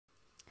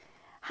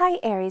Hi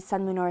Aries,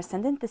 Sun, Moon, or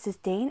Ascendant. This is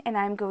Dane, and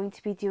I'm going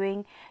to be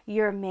doing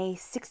your May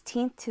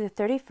 16th to the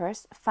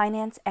 31st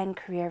finance and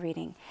career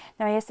reading.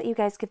 Now, I ask that you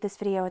guys give this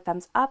video a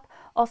thumbs up.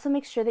 Also,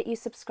 make sure that you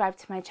subscribe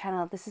to my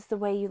channel. This is the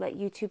way you let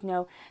YouTube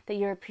know that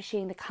you're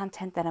appreciating the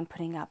content that I'm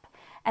putting up.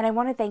 And I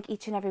want to thank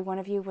each and every one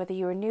of you, whether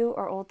you are new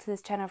or old to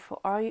this channel, for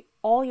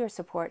all your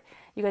support.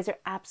 You guys are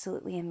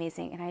absolutely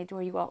amazing, and I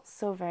adore you all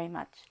so very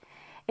much.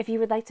 If you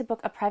would like to book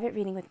a private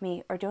reading with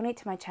me or donate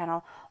to my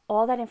channel,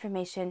 all that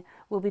information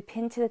will be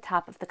pinned to the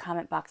top of the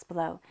comment box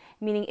below,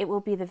 meaning it will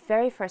be the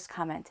very first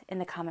comment in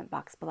the comment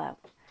box below.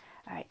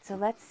 All right, so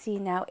let's see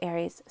now,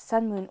 Aries,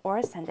 Sun, Moon, or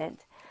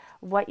Ascendant,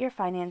 what your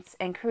finances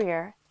and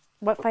career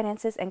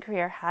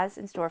has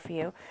in store for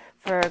you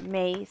for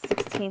May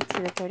 16th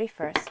to the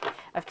 31st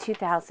of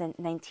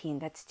 2019.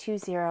 That's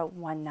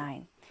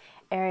 2019.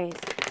 Aries,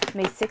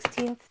 May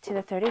 16th to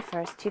the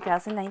 31st,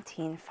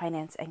 2019,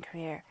 finance and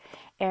career.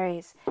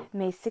 Aries,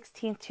 May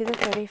 16th to the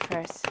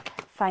 31st,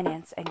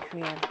 finance and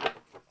career.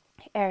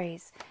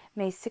 Aries,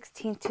 May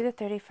 16th to the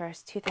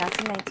 31st,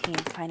 2019,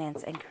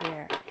 finance and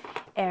career.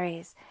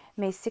 Aries,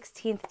 May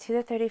 16th to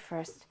the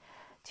 31st,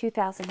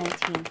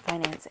 2019,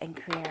 finance and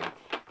career.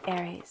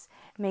 Aries,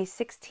 May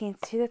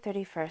 16th to the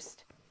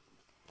 31st,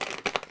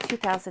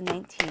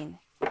 2019,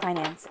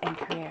 finance and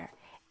career.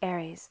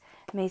 Aries,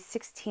 May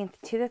 16th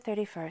to the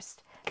 31st,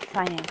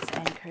 finance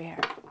and career.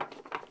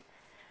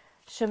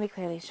 Show me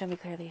clearly, show me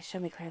clearly, show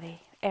me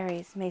clearly.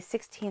 Aries, May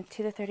 16th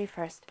to the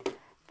 31st,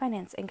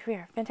 finance and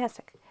career.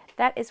 Fantastic.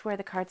 That is where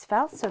the cards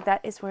fell, so that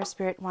is where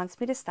Spirit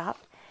wants me to stop.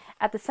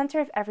 At the center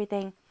of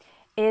everything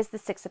is the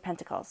Six of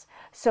Pentacles.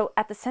 So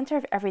at the center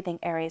of everything,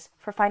 Aries,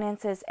 for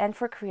finances and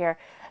for career,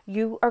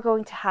 you are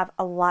going to have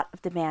a lot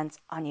of demands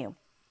on you.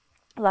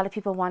 A lot of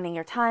people wanting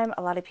your time,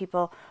 a lot of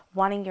people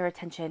wanting your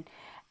attention,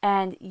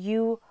 and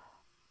you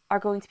are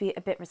going to be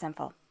a bit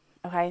resentful,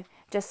 okay?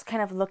 Just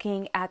kind of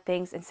looking at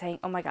things and saying,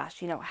 oh my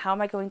gosh, how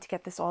am I going to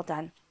get this all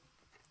done?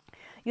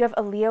 You have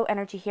a Leo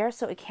energy here,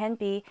 so it can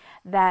be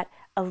that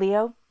a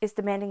Leo is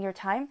demanding your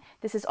time.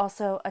 This is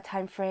also a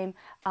time frame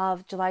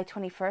of July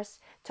 21st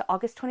to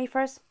August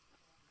 21st,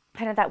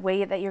 kind of that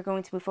way that you're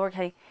going to move forward,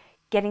 kind of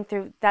getting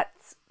through.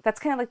 That's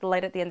kind of like the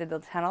light at the end of the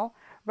tunnel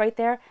right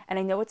there. And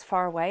I know it's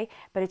far away,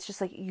 but it's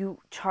just like you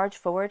charge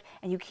forward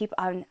and you keep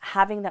on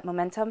having that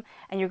momentum,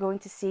 and you're going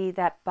to see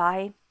that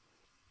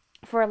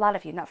for a lot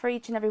of you, not for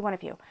each and every one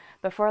of you,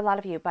 but for a lot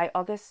of you, by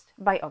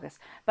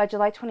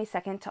July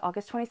 22nd to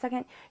August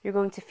 22nd, you're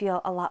going to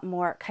feel a lot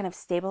more kind of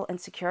stable and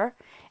secure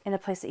in the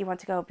place that you want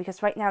to go,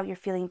 because right now you're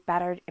feeling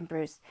battered and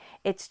bruised.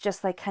 It's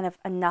just like kind of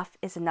enough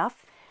is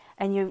enough,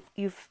 and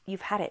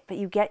you've had it, but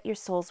you get your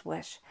soul's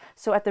wish.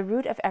 So at the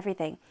root of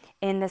everything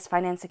in this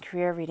finance and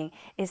career reading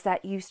is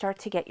that you start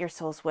to get your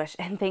soul's wish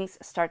and things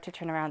start to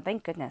turn around.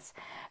 Thank goodness,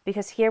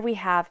 because here we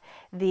have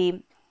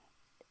the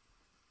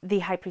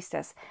High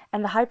Priestess,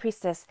 and the High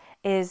Priestess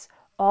is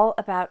all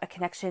about a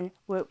connection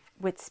with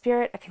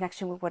spirit, a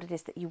connection with what it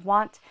is that you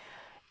want,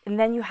 and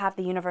then you have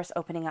the universe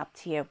opening up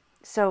to you.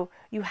 So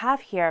you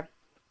have here,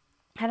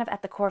 kind of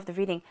at the core of the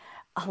reading,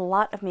 a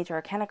lot of major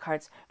arcana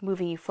cards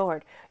moving you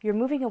forward. You're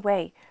moving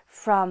away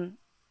from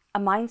a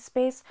mind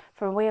space,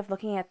 from a way of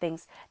looking at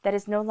things that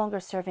is no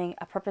longer serving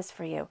a purpose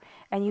for you,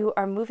 and you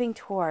are moving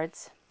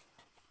towards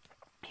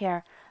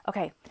here.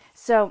 Okay,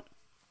 so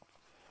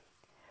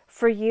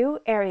for you,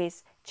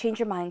 Aries, change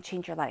your mind,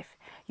 change your life.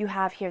 You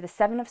have here the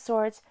Seven of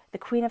Swords, the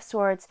Queen of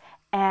Swords,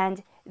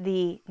 and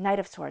the Knight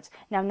of Swords.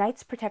 Now,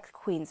 knights protect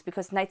queens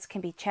because knights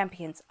can be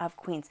champions of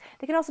queens.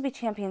 They can also be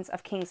champions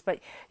of kings, but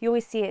you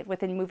always see it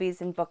within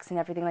movies and books and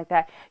everything like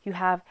that. You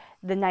have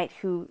the knight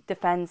who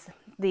defends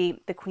the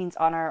queen's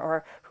honor,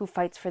 or who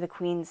fights for the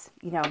queen's,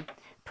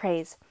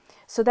 praise.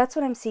 So that's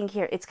what I'm seeing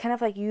here. It's kind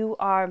of like you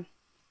are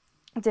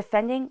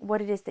defending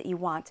what it is that you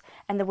want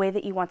and the way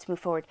that you want to move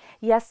forward.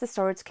 Yes, the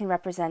swords can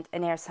represent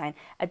an air sign,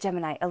 a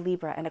Gemini, a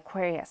Libra, an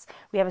Aquarius.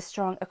 We have a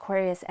strong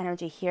Aquarius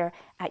energy here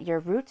at your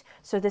root,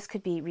 so this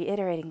could be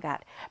reiterating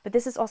that. But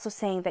this is also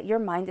saying that your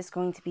mind is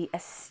going to be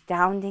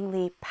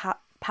astoundingly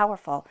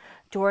powerful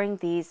during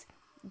the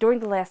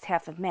last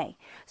half of May.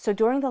 So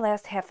during the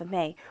last half of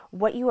May,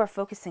 what you are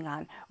focusing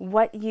on,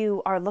 what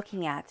you are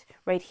looking at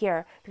right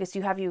here, because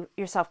you have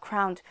yourself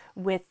crowned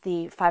with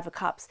the Five of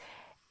Cups,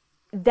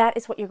 that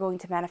is what you're going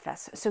to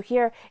manifest. So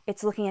here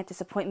it's looking at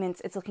disappointments,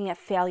 it's looking at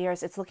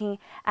failures, it's looking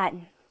at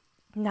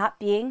not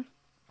being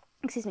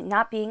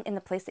in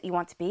the place that you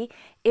want to be.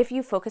 If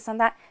you focus on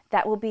that,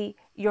 that will be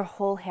your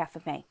whole half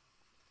of May.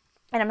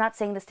 And I'm not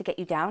saying this to get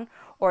you down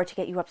or to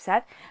get you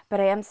upset, but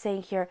I am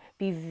saying here,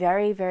 be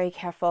very, very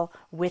careful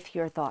with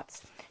your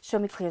thoughts. Show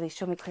me clearly,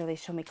 show me clearly,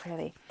 show me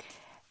clearly.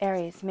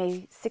 Aries,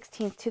 May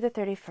 16th to the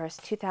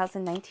 31st,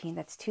 2019,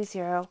 that's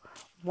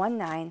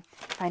 2019,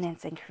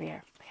 finance and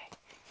career.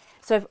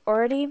 So I've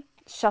already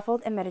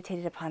shuffled and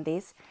meditated upon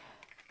these.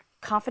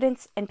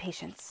 Confidence and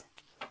patience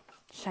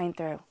shine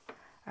through,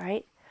 all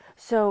right?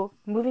 So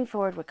moving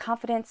forward with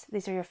confidence,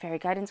 these are your fairy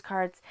guidance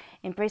cards,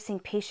 embracing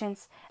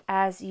patience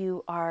as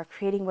you are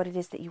creating what it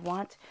is that you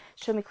want.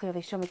 Show me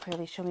clearly, show me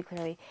clearly, show me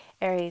clearly.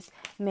 Aries,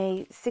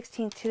 May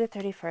 16th to the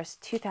 31st,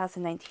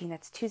 2019,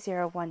 that's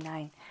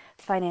 2019,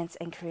 finance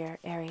and career,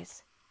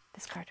 Aries.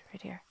 This card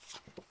right here.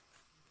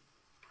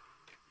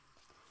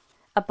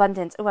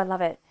 Abundance, oh, I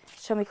love it.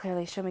 Show me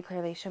clearly, show me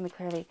clearly, show me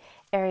clearly.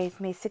 Aries,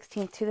 May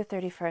 16th to the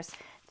 31st,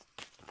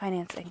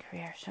 finance and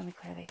career, show me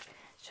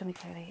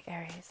clearly,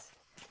 Aries.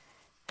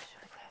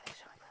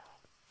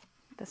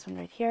 This one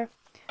right here,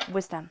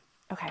 wisdom.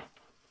 Okay.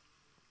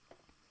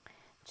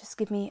 Just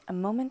give me a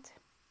moment.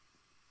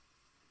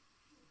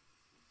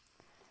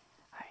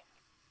 All right.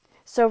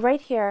 So right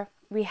here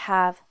we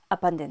have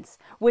abundance,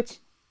 which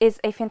is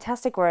a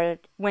fantastic word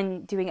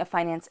when doing a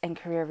finance and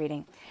career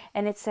reading.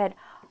 And it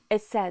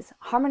says,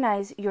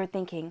 harmonize your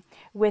thinking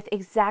with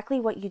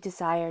exactly what you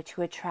desire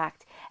to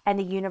attract, and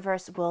the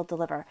universe will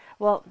deliver.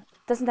 Well,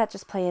 doesn't that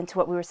just play into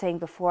what we were saying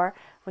before,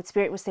 what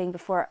Spirit was saying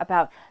before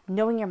about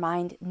knowing your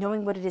mind,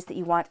 knowing what it is that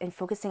you want, and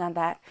focusing on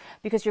that?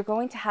 Because you're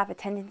going to have a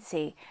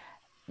tendency,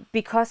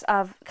 because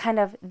of kind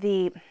of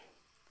the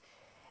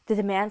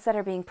demands that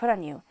are being put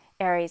on you,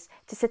 Aries,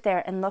 to sit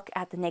there and look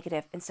at the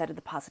negative instead of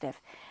the positive.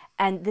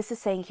 And this is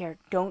saying here,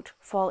 don't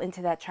fall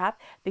into that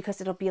trap, because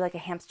it'll be like a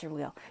hamster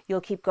wheel.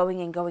 You'll keep going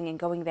and going and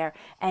going there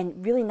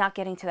and really not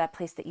getting to that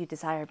place that you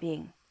desire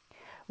being.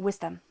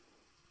 Wisdom.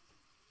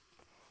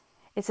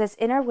 It says,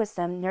 inner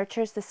wisdom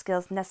nurtures the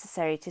skills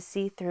necessary to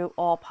see through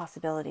all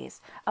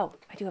possibilities. Oh,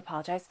 I do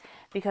apologize,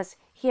 because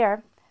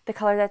here, the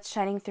color that's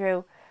shining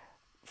through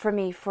for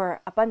me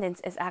for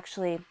abundance is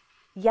actually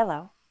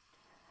yellow,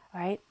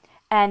 right?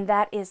 And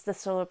that is the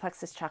solar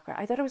plexus chakra.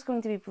 I thought it was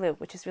going to be blue,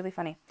 which is really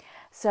funny.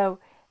 So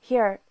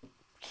here,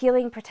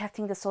 healing,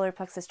 protecting the solar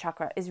plexus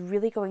chakra is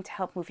really going to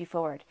help move you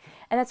forward.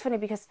 And that's funny,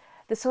 because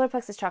the solar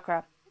plexus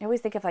chakra, I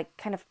always think of like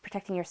kind of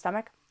protecting your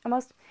stomach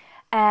almost.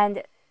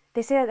 And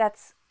they say that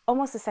that's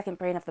almost the second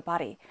brain of the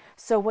body.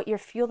 So what you're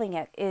fueling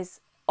it is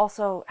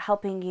also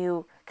helping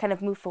you kind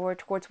of move forward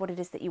towards what it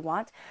is that you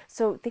want.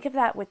 So think of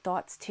that with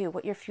thoughts too.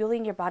 What you're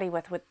fueling your body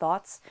with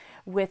thoughts,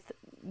 with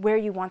where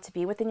you want to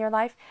be within your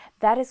life,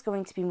 that is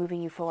going to be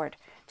moving you forward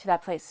to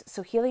that place.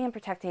 So healing and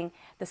protecting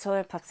the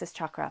solar plexus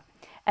chakra.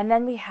 And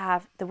then we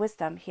have the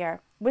wisdom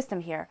here,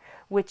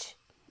 which,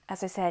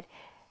 as I said,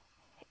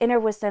 inner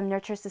wisdom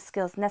nurtures the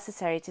skills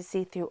necessary to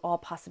see through all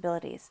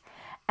possibilities.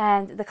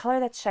 And the color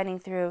that's shining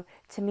through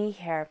to me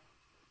here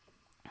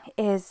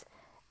is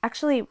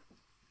actually,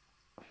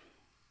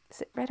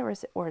 is it red or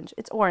is it orange?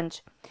 It's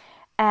orange.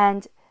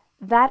 And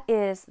that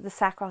is the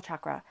sacral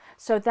chakra.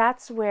 So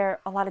that's where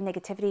a lot of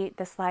negativity,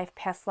 this life,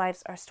 past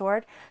lives are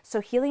stored. So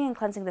healing and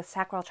cleansing the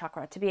sacral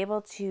chakra to be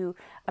able to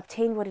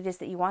obtain what it is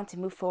that you want to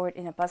move forward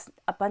in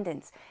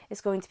abundance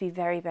is going to be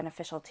very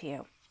beneficial to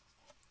you.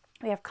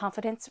 We have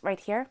confidence right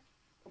here.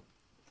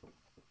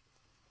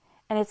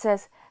 And it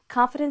says,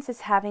 confidence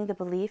is having the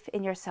belief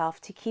in yourself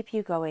to keep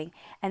you going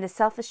and the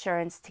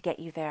self-assurance to get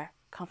you there.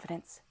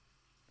 Confidence.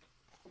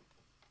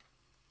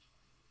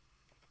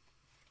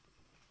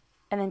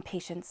 And then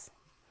patience.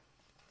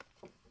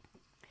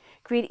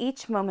 Greet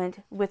each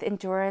moment with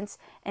endurance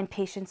and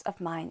patience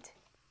of mind.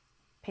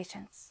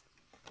 Patience.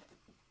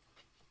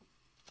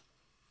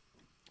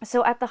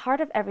 So at the heart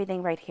of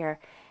everything right here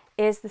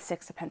is the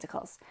Six of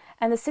Pentacles.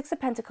 And the Six of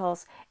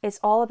Pentacles is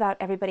all about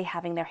everybody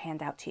having their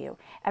hand out to you.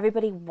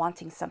 Everybody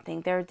wanting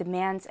something. There are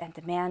demands and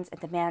demands and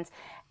demands.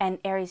 And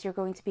Aries, you're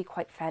going to be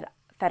quite fed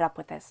up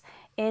with this.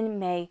 In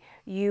May,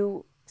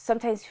 you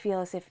sometimes feel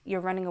as if you're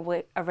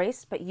running a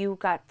race, but you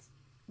got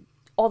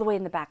all the way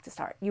in the back to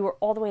start. You were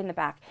all the way in the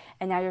back,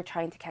 and now you're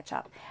trying to catch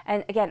up.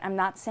 And again, I'm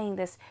not saying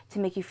this to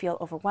make you feel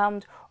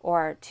overwhelmed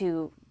or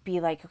to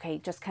be like, okay,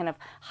 just kind of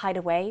hide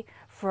away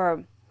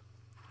for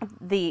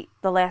the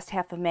last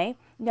half of May.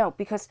 No,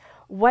 because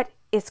what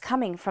is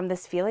coming from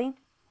this feeling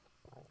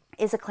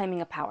is a claiming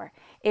of power,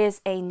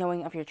 is a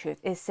knowing of your truth,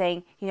 is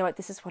saying, you know what,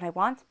 this is what I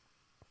want,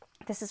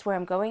 this is where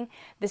I'm going,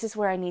 this is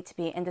where I need to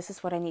be, and this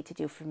is what I need to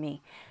do for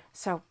me.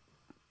 So,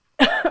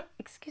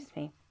 excuse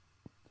me.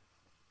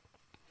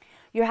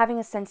 You're having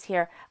a sense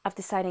here of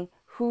deciding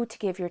who to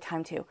give your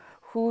time to,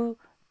 who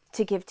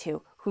to give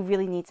to, who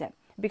really needs it.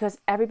 Because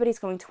everybody's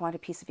going to want a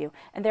piece of you.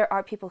 And there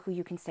are people who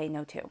you can say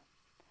no to. All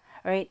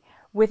right?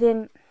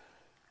 Within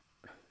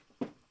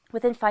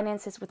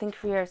finances, within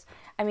careers,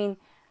 I mean,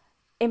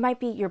 it might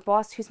be your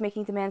boss who's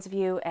making demands of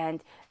you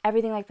and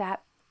everything like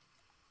that.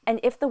 And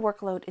if the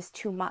workload is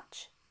too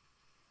much,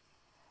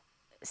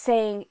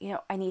 saying, you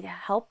know, I need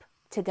help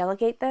to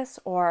delegate this,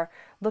 or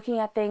looking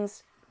at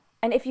things.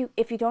 And if you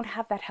don't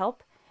have that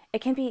help,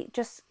 it can be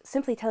just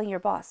simply telling your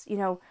boss, you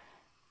know,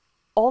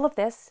 all of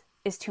this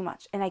is too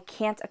much and I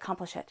can't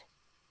accomplish it.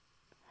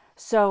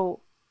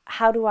 So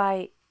how do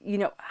I, you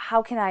know,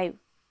 how can I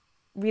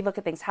relook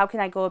at things? How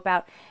can I go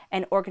about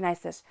and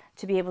organize this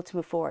to be able to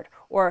move forward,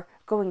 or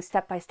going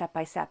step by step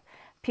by step?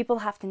 People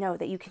have to know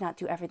that you cannot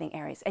do everything,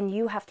 Aries, and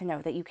you have to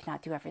know that you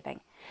cannot do everything,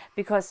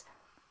 because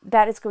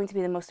that is going to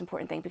be the most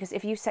important thing, because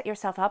if you set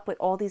yourself up with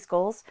all these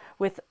goals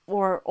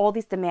or all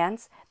these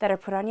demands that are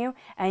put on you,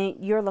 and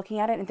you're looking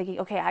at it and thinking,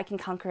 okay, I can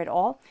conquer it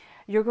all,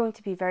 you're going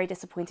to be very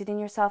disappointed in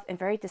yourself and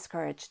very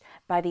discouraged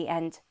by the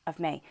end of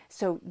May.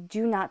 So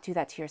do not do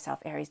that to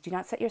yourself, Aries. Do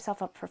not set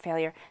yourself up for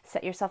failure.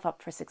 Set yourself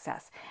up for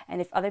success.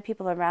 And if other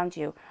people around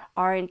you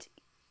aren't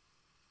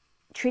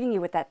treating you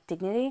with that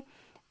dignity,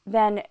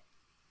 then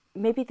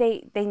maybe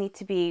they need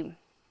to be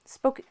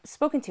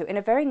spoken to in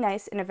a very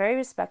nice, in a very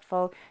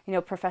respectful,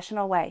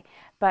 professional way.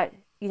 But,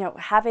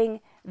 having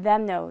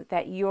them know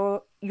that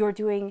you're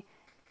doing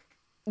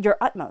your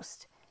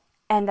utmost,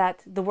 and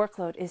that the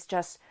workload is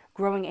just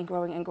growing and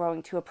growing and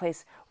growing to a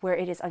place where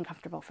it is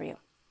uncomfortable for you.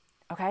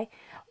 Okay?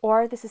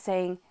 Or this is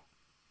saying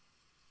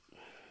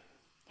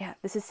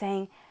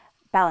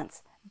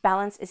balance.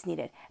 Balance is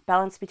needed.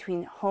 Balance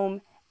between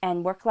home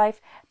and work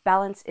life.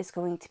 Balance is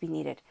going to be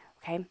needed.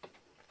 Okay?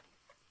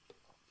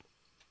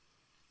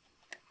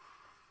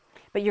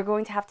 But you're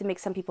going to have to make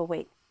some people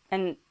wait.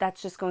 And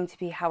that's just going to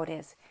be how it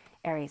is,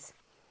 Aries.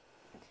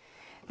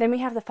 Then we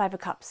have the Five of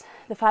Cups.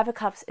 The Five of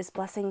Cups is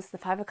blessings. The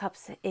Five of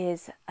Cups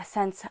is a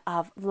sense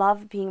of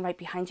love being right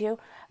behind you.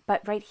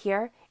 But right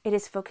here, it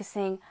is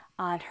focusing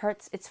on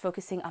hurts. It's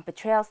focusing on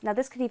betrayals. Now,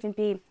 this could even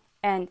be,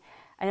 and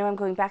I know I'm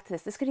going back to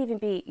this could even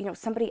be,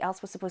 somebody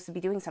else was supposed to be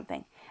doing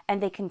something,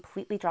 and they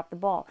completely dropped the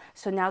ball.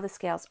 So now the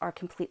scales are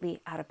completely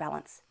out of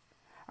balance.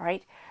 All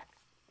right?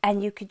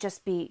 And you could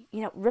just be,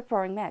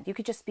 rip-roaring mad. You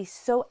could just be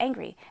so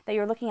angry that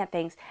you're looking at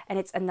things and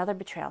it's another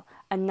betrayal,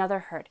 another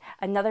hurt,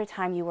 another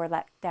time you were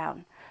let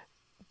down.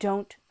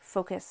 Don't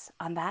focus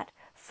on that.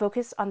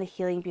 Focus on the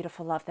healing,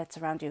 beautiful love that's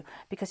around you,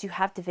 because you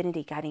have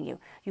divinity guiding you.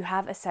 You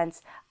have a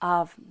sense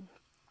of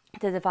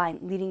the divine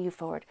leading you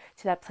forward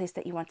to that place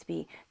that you want to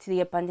be, to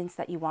the abundance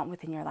that you want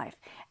within your life.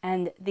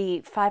 And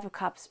the Five of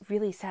Cups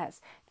really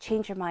says,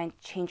 change your mind,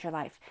 change your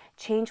life,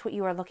 change what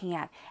you are looking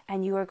at,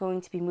 and you are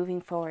going to be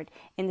moving forward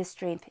in the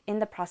strength, in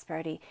the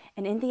prosperity,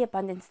 and in the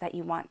abundance that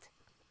you want.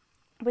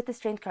 With the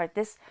Strength card,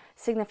 this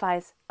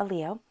signifies a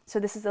Leo. So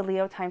this is a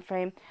Leo time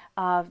frame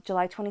of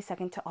July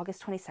 22nd to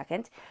August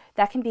 22nd.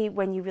 That can be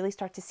when you really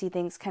start to see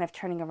things kind of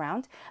turning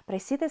around. But I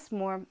see this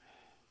more...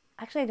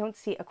 Actually, I don't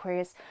see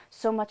Aquarius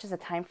so much as a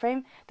time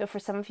frame, though for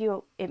some of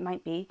you it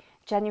might be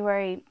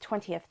January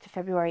 20th to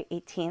February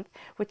 18th,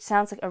 which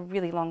sounds like a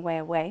really long way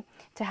away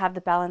to have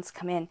the balance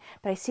come in.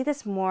 But I see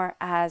this more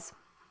as,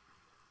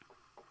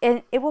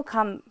 and it will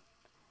come,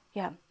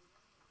 yeah.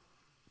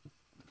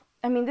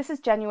 I mean, this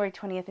is January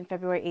 20th and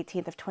February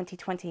 18th of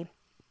 2020.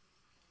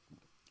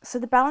 So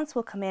the balance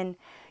will come in,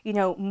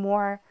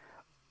 more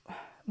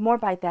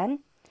by then.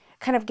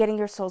 Kind of getting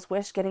your soul's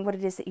wish, getting what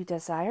it is that you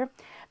desire.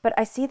 But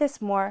I see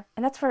this more,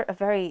 and that's for a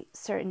very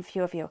certain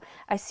few of you,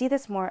 I see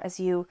this more as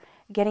you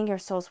getting your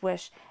soul's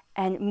wish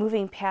and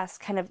moving past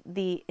kind of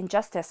the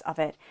injustice of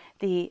it,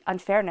 the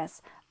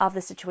unfairness of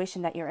the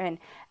situation that you're in.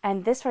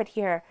 And this right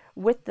here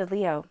with the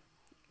Leo,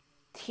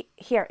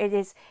 here it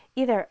is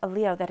either a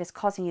Leo that is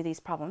causing you these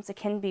problems. It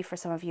can be for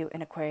some of you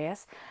in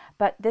Aquarius,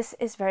 but this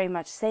is very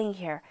much saying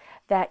here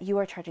that you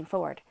are charging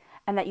forward,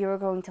 and that you are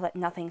going to let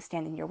nothing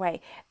stand in your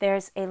way.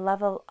 There's a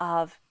level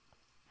of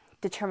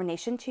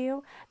determination to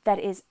you that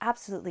is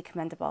absolutely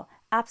commendable,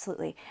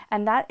 absolutely.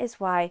 And that is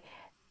why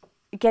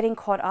getting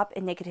caught up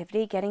in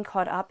negativity, getting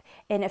caught up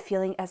in a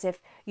feeling as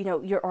if,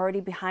 you're already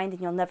behind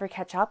and you'll never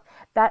catch up,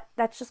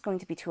 that's just going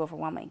to be too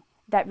overwhelming.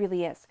 That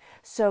really is.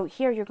 So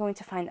here you're going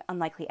to find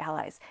unlikely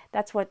allies.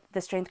 That's what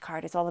the Strength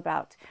card is all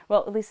about.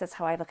 Well, at least that's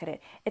how I look at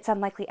it. It's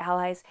unlikely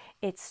allies.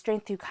 It's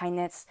strength through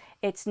kindness.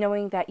 It's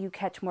knowing that you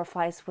catch more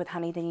flies with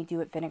honey than you do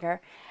with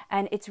vinegar.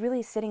 And it's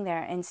really sitting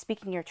there and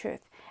speaking your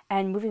truth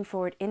and moving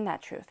forward in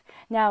that truth.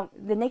 Now,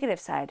 the negative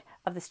side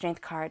of the Strength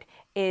card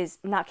is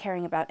not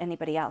caring about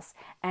anybody else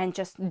and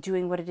just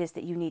doing what it is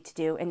that you need to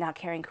do and not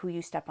caring who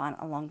you step on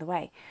along the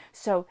way.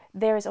 So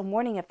there is a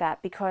warning of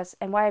that, because,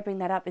 and why I bring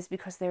that up is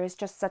because there is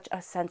just such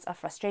a sense of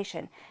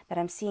frustration that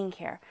I'm seeing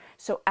here.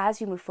 So as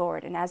you move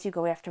forward and as you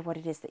go after what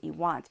it is that you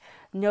want,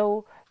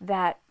 know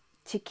that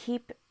to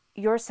keep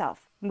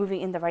yourself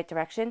moving in the right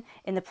direction,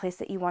 in the place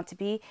that you want to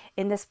be,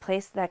 in this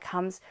place that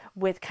comes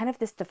with kind of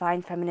this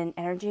divine feminine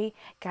energy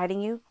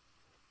guiding you,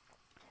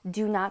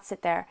 do not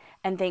sit there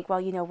and think, well,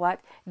 you know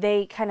what,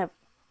 they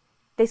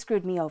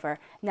screwed me over,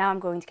 now I'm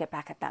going to get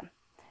back at them.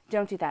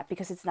 Don't do that,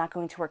 because it's not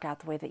going to work out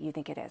the way that you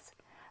think it is.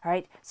 All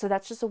right, so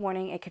that's just a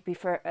warning. It could be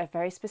for a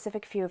very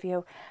specific few of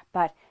you,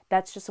 but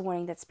that's just a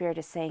warning that Spirit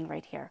is saying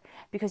right here,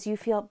 because you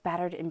feel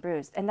battered and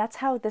bruised. And that's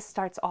how this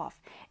starts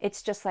off.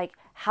 It's just like,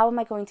 how am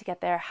I going to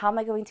get there? How am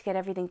I going to get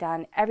everything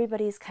done?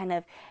 Everybody's kind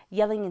of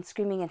yelling and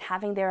screaming and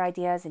having their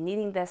ideas and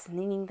needing this and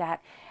needing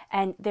that.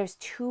 And there's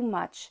too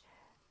much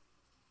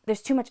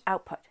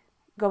output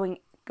going,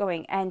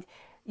 and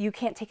you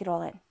can't take it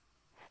all in.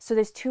 So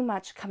there's too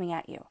much coming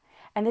at you.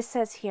 And this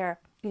says here,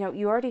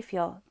 you already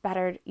feel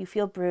battered, you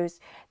feel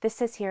bruised. This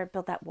says here,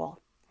 build that wall.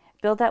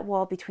 Build that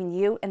wall between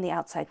you and the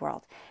outside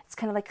world. It's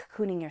kind of like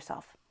cocooning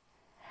yourself.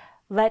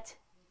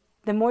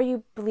 The more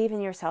you believe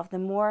in yourself, the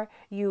more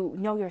you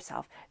know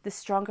yourself, the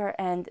stronger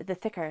and the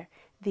thicker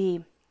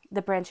the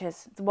the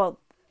branches, well,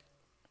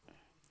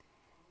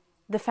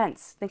 the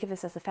fence, think of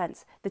this as the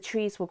fence. The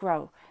trees will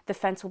grow, the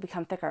fence will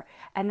become thicker,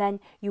 and then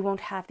you won't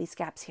have these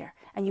gaps here,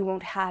 and you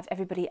won't have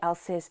everybody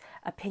else's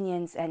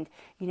opinions and,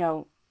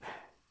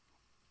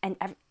 and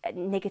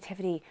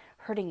negativity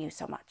hurting you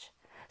so much.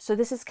 So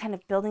this is kind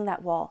of building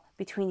that wall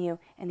between you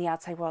and the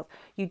outside world.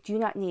 You do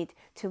not need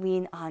to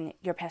lean on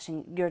your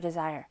passion, your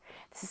desire.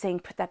 This is saying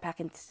put that back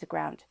into the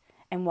ground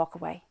and walk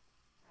away.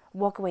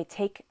 Walk away,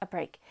 take a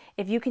break.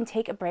 If you can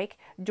take a break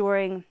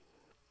during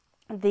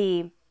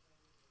the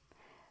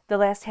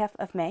last half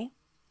of May,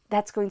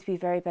 that's going to be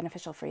very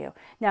beneficial for you.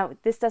 Now,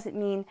 this doesn't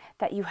mean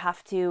that you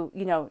have to,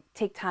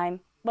 take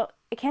time. Well,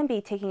 it can be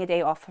taking a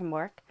day off from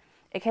work.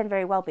 It can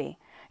very well be,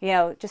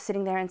 just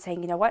sitting there and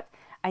saying, you know what,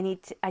 I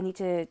need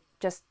to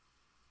just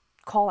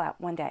call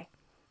out one day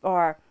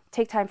or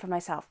take time for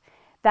myself.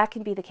 That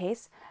can be the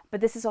case,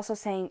 but this is also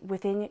saying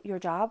within your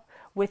job,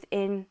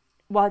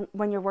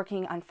 when you're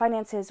working on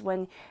finances,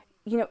 when,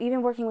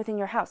 even working within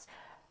your house,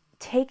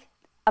 take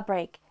a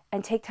break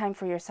and take time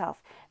for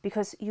yourself,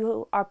 because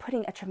you are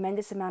putting a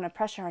tremendous amount of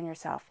pressure on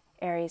yourself,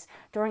 Aries,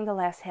 during the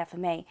last half of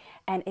May,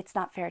 and it's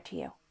not fair to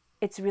you.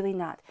 It's really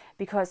not,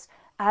 because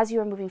as you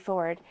are moving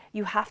forward,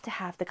 you have to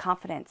have the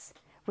confidence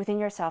within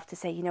yourself to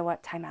say, you know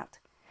what, time out,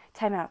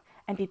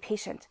 and be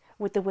patient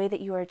with the way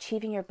that you are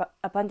achieving your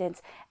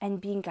abundance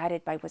and being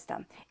guided by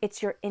wisdom.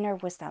 It's your inner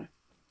wisdom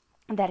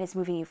that is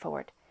moving you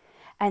forward.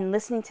 And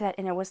listening to that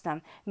inner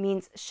wisdom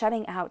means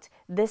shutting out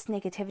this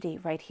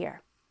negativity right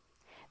here.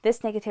 This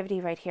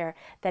negativity right here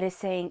that is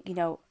saying,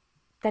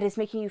 that is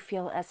making you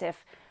feel as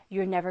if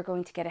you're never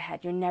going to get ahead.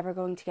 You're never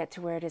going to get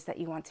to where it is that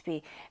you want to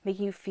be,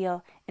 making you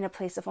feel in a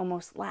place of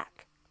almost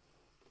lack.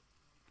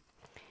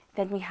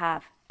 Then we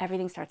have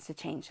everything starts to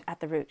change at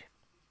the root.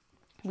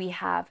 We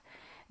have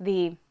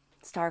the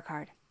Star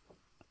card.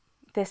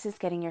 This is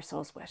getting your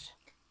soul's wish.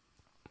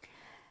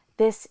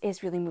 This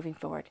is really moving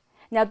forward.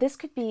 Now, this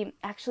could be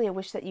actually a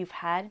wish that you've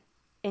had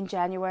in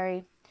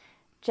January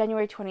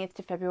 20th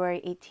to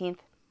February 18th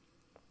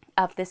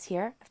of this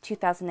year, of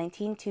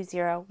 2019,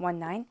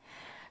 2019.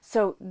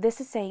 So this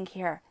is saying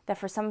here that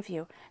for some of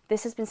you,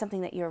 this has been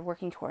something that you're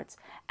working towards,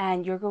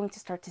 and you're going to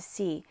start to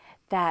see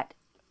that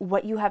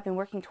what you have been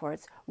working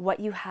towards, what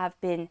you have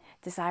been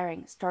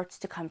desiring, starts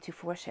to come to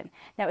fruition.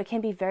 Now, it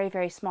can be very,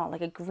 very small,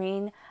 like a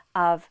grain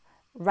of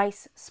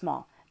rice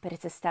small, but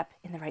it's a step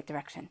in the right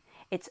direction.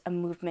 It's a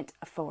movement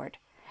forward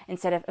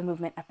instead of a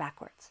movement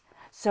backwards.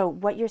 So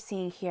what you're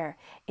seeing here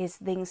is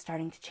things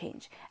starting to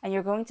change, and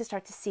you're going to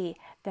start to see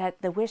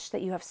that the wish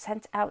that you have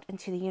sent out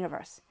into the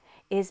universe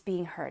is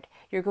being heard.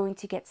 You're going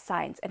to get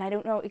signs, and I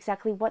don't know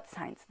exactly what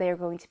signs they are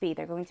going to be.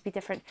 They're going to be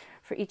different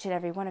for each and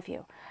every one of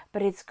you,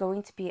 but it's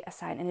going to be a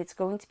sign, and it's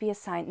going to be a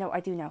sign. No, I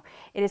do know.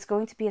 It is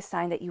going to be a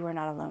sign that you are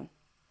not alone,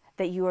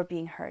 that you are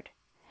being heard.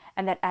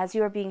 And that as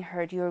you are being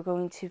heard, you are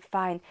going to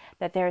find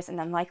that there is an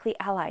unlikely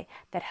ally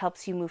that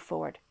helps you move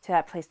forward to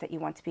that place that you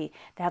want to be,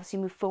 that helps you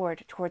move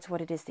forward towards what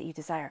it is that you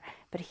desire.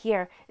 But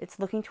here, it's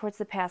looking towards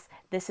the past.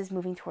 This is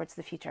moving towards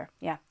the future.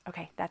 Yeah,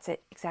 okay, that's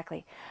it,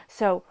 exactly.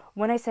 So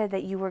when I said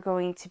that you were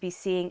going to be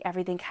seeing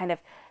everything kind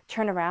of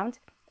turn around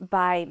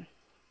by,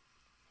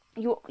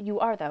 you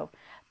are though,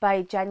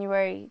 by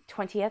January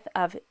 20th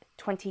of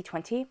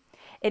 2020,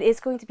 it is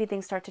going to be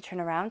things start to turn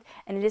around,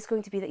 and it is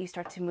going to be that you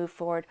start to move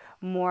forward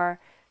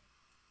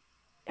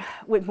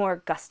with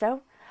more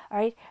gusto, all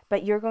right?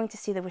 But you're going to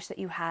see the wish that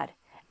you had,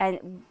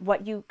 and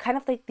what you kind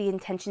of like the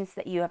intentions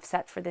that you have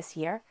set for this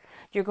year,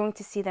 you're going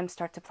to see them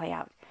start to play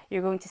out.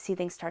 You're going to see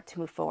things start to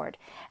move forward.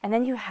 And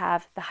then you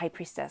have the High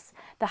Priestess.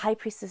 The High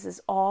Priestess is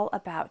all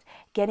about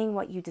getting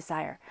what you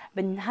desire,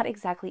 but not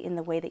exactly in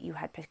the way that you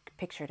had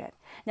pictured it.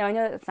 Now, I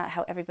know that's not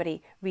how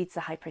everybody reads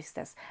the High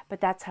Priestess, but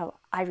that's how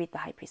I read the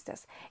High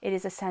Priestess. It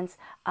is a sense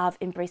of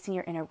embracing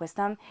your inner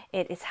wisdom.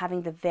 It is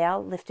having the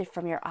veil lifted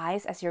from your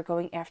eyes as you're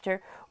going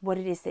after what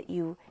it is that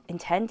you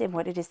intend and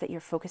what it is that you're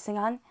focusing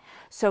on.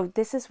 So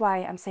this is why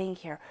I'm saying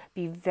here,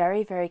 be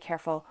very, very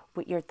careful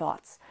with your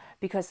thoughts,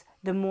 because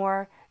the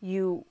more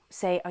you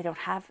say, I don't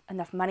have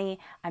enough money,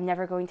 I'm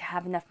never going to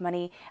have enough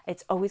money,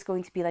 it's always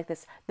going to be like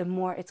this, the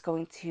more it's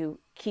going to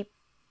keep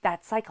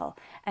that cycle.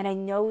 And I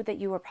know that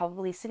you are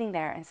probably sitting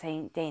there and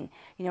saying, Dane,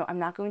 I'm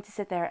not going to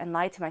sit there and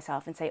lie to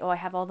myself and say, oh, I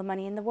have all the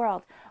money in the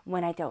world,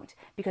 when I don't,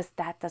 because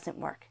that doesn't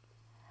work.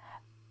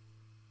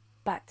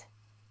 But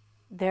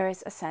there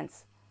is a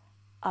sense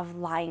of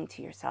lying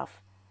to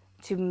yourself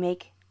to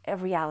make a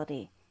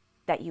reality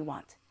that you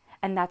want.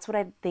 And that's what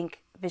I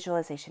think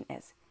visualization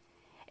is.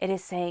 It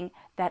is saying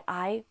that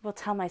I will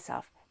tell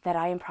myself that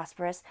I am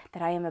prosperous,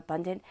 that I am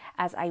abundant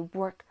as I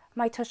work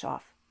my tush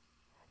off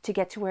to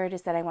get to where it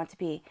is that I want to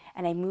be,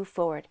 and I move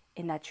forward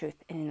in that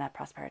truth and in that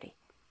prosperity.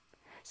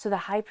 So the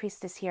High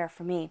Priestess here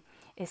for me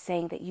is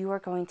saying that you are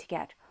going to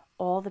get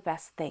all the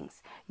best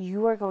things.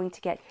 You are going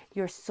to get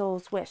your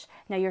soul's wish.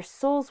 Now, your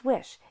soul's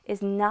wish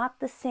is not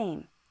the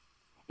same.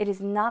 It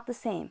is not the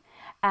same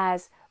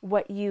as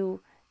what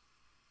you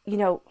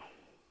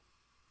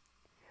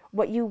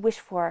wish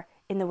for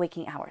in the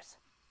waking hours.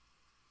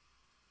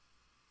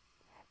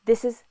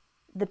 This is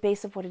the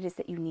base of what it is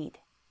that you need.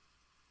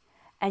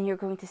 and you're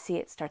going to see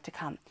it start to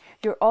come.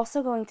 You're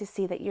also going to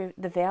see that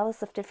the veil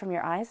is lifted from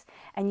your eyes,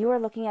 and you are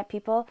looking at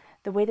people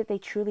the way that they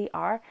truly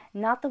are,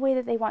 not the way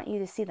that they want you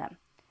to see them.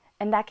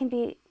 And that can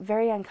be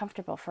very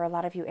uncomfortable for a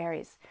lot of you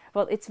Aries.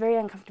 Well, it's very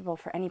uncomfortable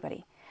for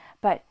anybody.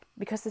 But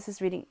because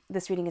this reading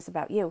is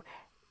about you,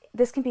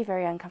 this can be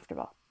very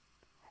uncomfortable.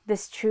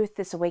 This truth,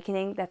 this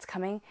awakening that's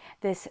coming,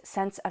 this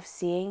sense of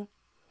seeing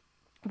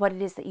what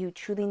it is that you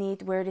truly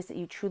need, where it is that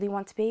you truly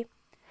want to be.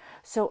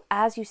 So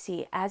as you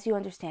see, as you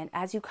understand,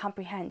 as you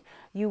comprehend,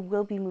 you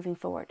will be moving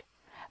forward.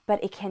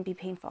 But it can be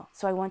painful.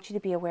 So I want you to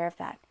be aware of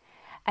that.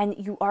 And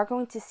you are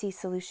going to see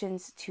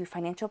solutions to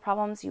financial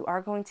problems. You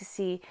are going to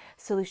see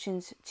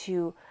solutions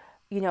to,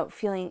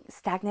 feeling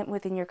stagnant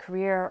within your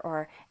career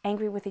or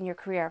angry within your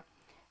career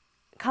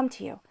come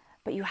to you.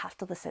 But you have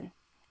to listen.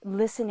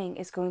 Listening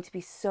is going to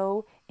be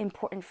so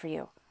important for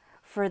you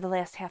for the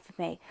last half of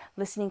May.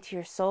 Listening to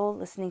your soul,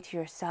 listening to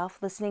yourself,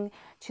 listening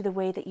to the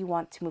way that you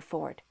want to move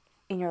forward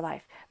in your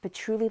life, but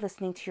truly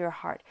listening to your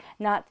heart,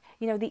 not,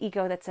 the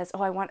ego that says,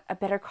 oh, I want a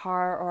better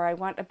car, or I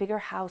want a bigger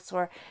house,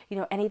 or,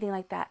 anything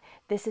like that.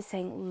 This is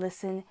saying,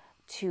 listen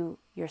to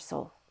your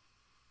soul.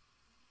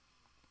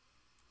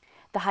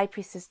 The high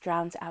priestess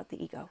drowns out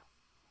the ego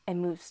and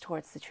moves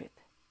towards the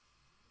truth.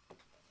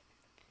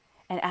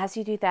 And as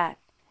you do that,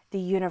 the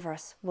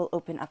universe will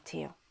open up to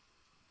you.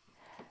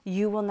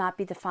 You will not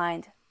be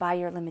defined by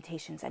your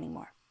limitations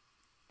anymore.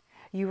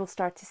 You will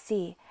start to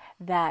see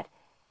that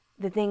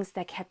the things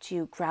that kept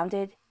you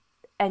grounded,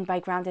 and by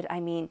grounded I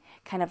mean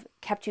kind of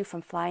kept you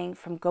from flying,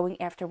 from going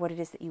after what it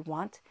is that you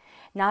want,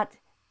 not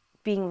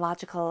being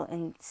logical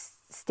and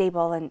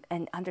stable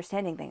and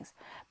understanding things,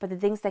 but the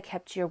things that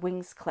kept your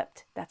wings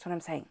clipped, that's what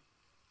I'm saying,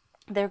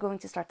 they're going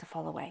to start to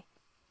fall away.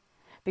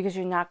 Because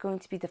you're not going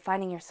to be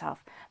defining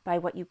yourself by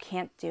what you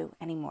can't do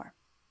anymore.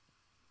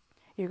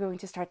 You're going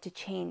to start to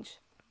change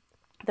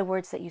the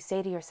words that you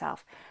say to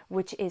yourself,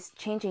 which is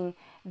changing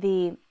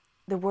the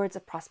words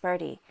of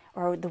prosperity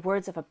or the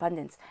words of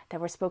abundance that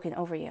were spoken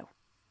over you.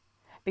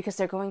 Because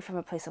they're going from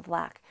a place of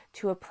lack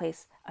to a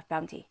place of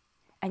bounty.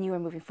 And you are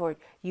moving forward.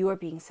 You are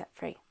being set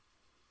free.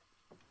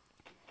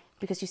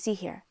 Because you see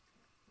here,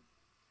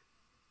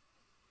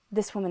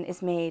 this woman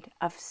is made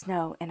of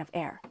snow and of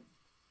air.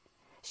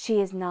 She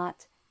is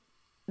not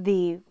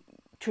the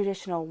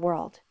traditional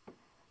world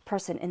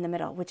person in the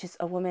middle, which is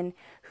a woman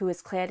who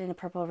is clad in a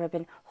purple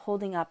ribbon,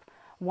 holding up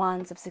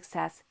wands of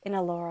success in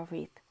a laurel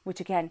wreath, which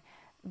again,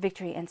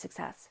 victory and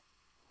success.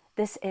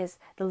 This is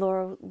the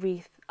laurel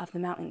wreath of the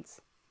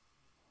mountains.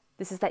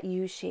 This is that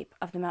U shape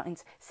of the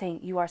mountains, saying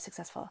you are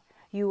successful.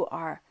 You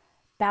are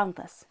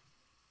boundless.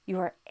 You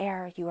are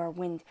air, you are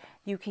wind.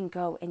 You can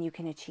go and you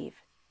can achieve.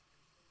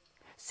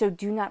 So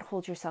do not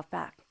hold yourself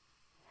back.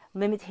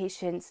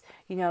 Limitations,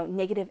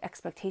 negative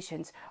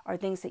expectations are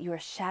things that you are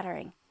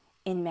shattering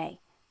in May,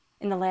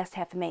 in the last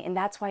half of May. And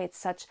that's why it's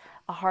such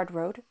a hard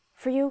road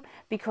for you,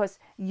 because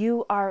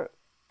you are,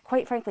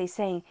 quite frankly,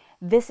 saying,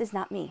 this is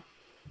not me.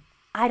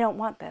 I don't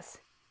want this.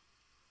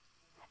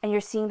 And you're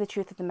seeing the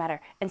truth of the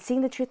matter. And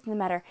seeing the truth of the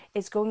matter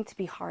is going to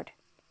be hard.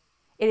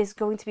 It is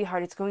going to be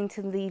hard. It's going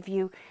to leave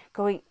you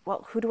going,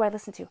 well, who do I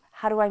listen to?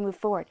 How do I move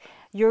forward?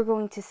 You're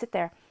going to sit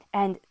there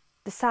and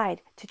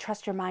decide to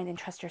trust your mind and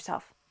trust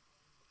yourself.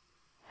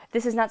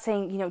 This is not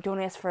saying,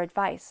 don't ask for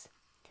advice.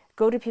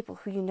 Go to people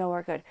who you know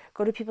are good.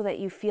 Go to people that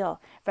you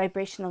feel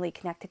vibrationally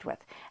connected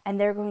with, and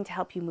they're going to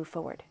help you move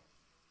forward.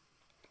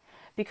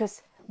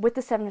 Because with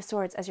the Seven of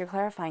Swords as your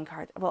clarifying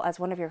card, well, as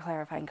one of your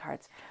clarifying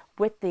cards,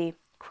 with the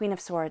Queen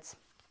of Swords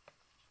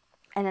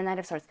and the Knight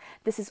of Swords,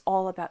 this is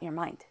all about your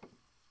mind.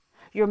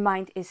 Your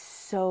mind is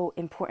so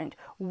important.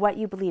 What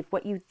you believe,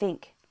 what you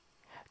think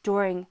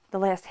during the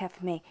last half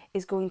of May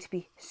is going to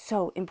be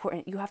so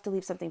important. You have to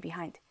leave something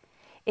behind.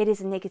 It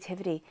is a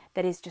negativity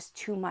that is just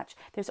too much.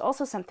 There's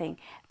also something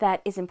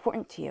that is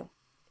important to you,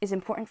 is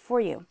important for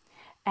you,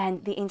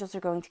 and the angels are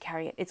going to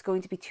carry it. It's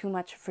going to be too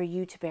much for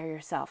you to bear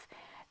yourself.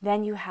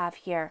 Then you have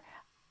here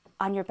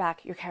on your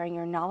back, you're carrying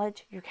your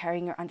knowledge, you're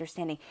carrying your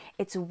understanding.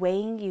 It's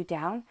weighing you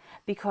down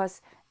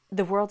because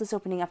the world is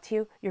opening up to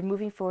you. You're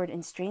moving forward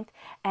in strength,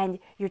 and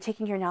you're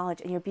taking your knowledge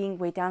and you're being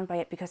weighed down by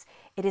it because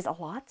it is a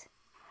lot,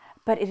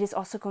 but it is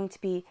also going to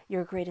be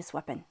your greatest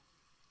weapon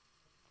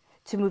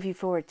to move you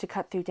forward, to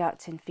cut through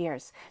doubts and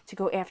fears, to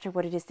go after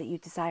what it is that you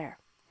desire.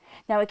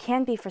 Now, it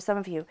can be for some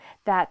of you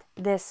that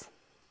this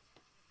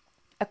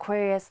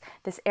Aquarius,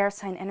 this air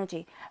sign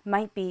energy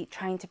might be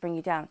trying to bring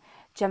you down.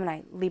 Gemini,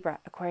 Libra,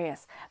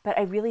 Aquarius. But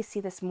I really see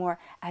this more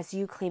as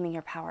you claiming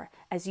your power,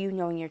 as you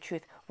knowing your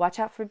truth. Watch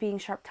out for being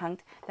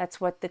sharp-tongued.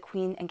 That's what the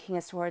Queen and King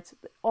of Swords,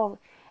 all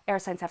air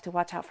signs have to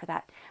watch out for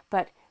that.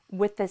 But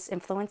with this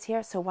influence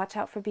here, so watch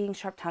out for being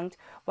sharp-tongued.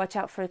 Watch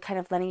out for kind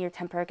of letting your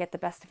temper get the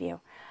best of you.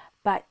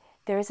 But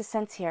there is a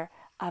sense here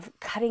of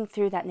cutting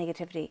through that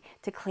negativity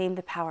to claim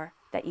the power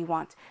that you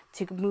want,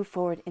 to move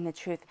forward in the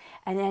truth.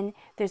 And then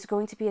there's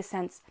going to be a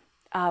sense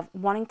of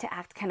wanting to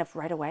act kind of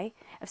right away,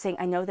 of saying,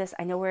 I know this,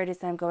 I know where it is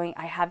that I'm going,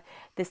 I have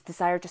this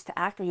desire just to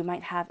act. Or you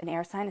might have an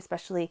air sign,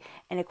 especially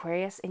an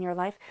Aquarius in your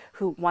life,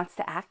 who wants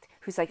to act,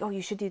 who's like, oh,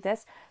 you should do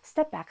this.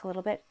 Step back a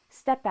little bit,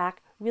 step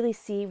back, really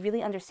see,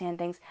 really understand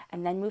things,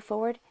 and then move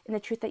forward in the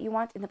truth that you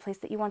want, in the place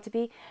that you want to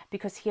be.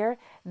 Because here,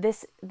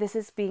 this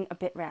is being a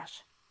bit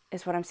rash,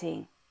 is what I'm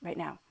seeing right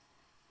now.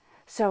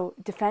 So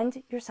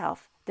defend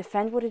yourself,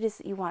 defend what it is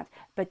that you want,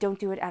 but don't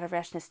do it out of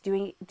rashness.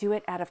 Do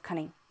it out of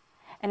cunning.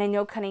 And I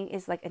know cunning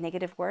is like a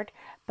negative word,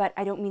 but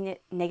I don't mean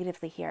it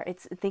negatively here.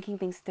 It's thinking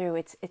things through.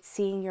 It's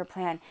seeing your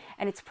plan,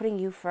 and it's putting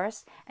you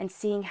first and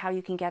seeing how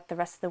you can get the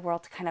rest of the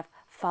world to kind of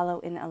follow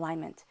in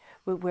alignment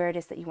with where it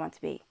is that you want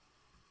to be,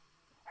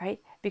 right?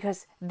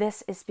 Because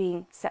this is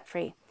being set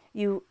free.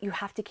 You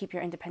have to keep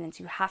your independence.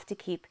 You have to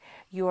keep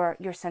your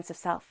sense of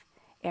self,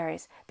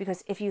 Aries,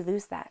 because if you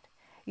lose that,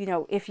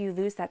 if you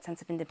lose that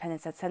sense of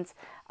independence, that sense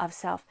of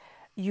self,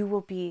 you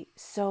will be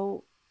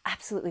so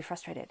absolutely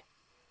frustrated.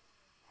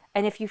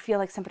 And if you feel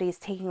like somebody is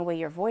taking away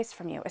your voice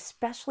from you,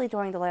 especially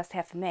during the last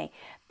half of May,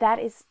 that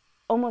is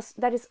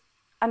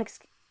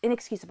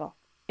inexcusable.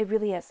 It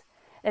really is.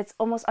 It's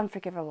almost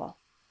unforgivable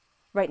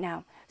right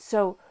now.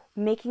 So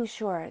making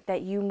sure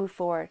that you move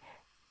forward,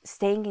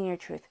 staying in your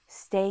truth,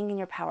 staying in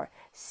your power,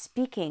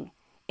 speaking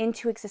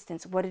into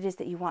existence what it is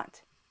that you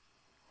want,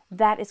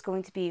 that is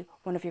going to be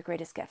one of your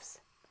greatest gifts.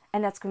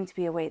 And that's going to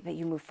be a way that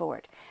you move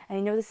forward. And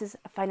I know this is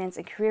a finance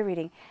and career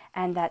reading,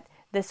 and that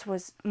this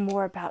was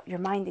more about your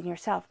mind and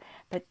yourself,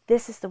 but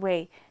this is the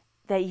way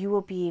that you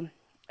will be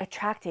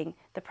attracting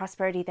the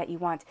prosperity that you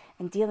want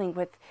and dealing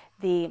with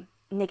the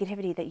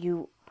negativity that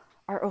you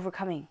are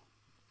overcoming.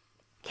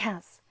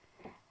 Yes.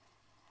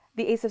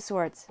 The Ace of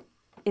Swords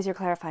is your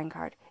clarifying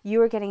card.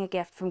 You are getting a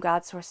gift from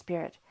God's source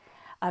spirit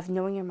of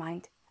knowing your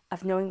mind,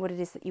 of knowing what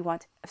it is that you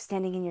want, of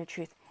standing in your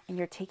truth, and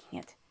you're taking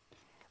it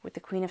with the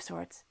Queen of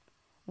Swords,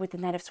 with the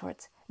Knight of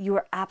Swords. You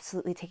are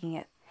absolutely taking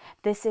it.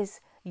 This is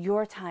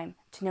your time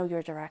to know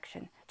your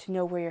direction, to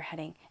know where you're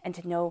heading, and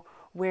to know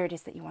where it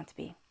is that you want to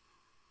be.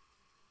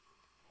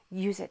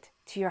 Use it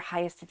to your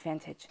highest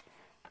advantage.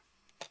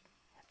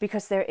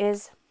 Because there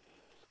is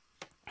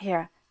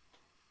here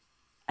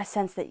a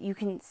sense that you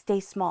can stay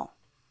small.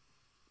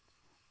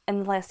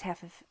 In the last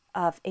half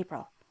of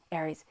April,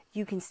 Aries,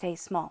 you can stay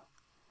small.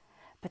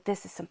 But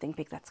this is something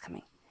big that's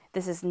coming.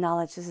 This is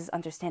knowledge, this is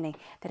understanding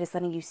that is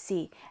letting you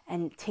see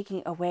and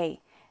taking away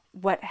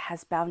what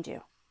has bound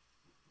you,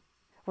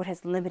 what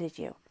has limited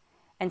you,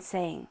 and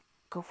saying,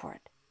 go for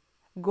it.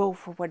 Go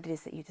for what it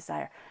is that you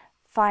desire.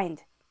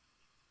 Find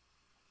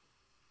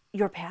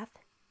your path.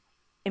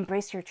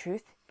 Embrace your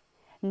truth.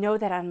 Know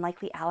that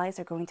unlikely allies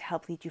are going to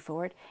help lead you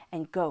forward,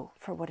 and go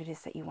for what it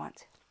is that you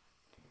want.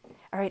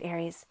 All right,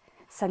 Aries,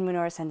 Sun, Moon,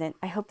 or Ascendant,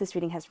 I hope this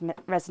reading has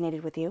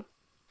resonated with you.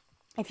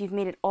 If you've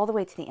made it all the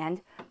way to the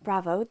end,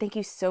 bravo. Thank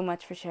you so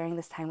much for sharing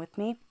this time with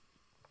me.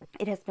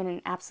 It has been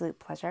an absolute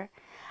pleasure.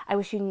 I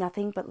wish you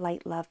nothing but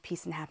light, love,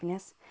 peace, and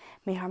happiness.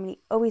 May harmony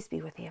always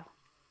be with you.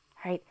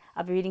 All right,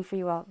 I'll be reading for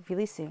you all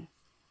really soon.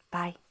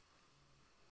 Bye.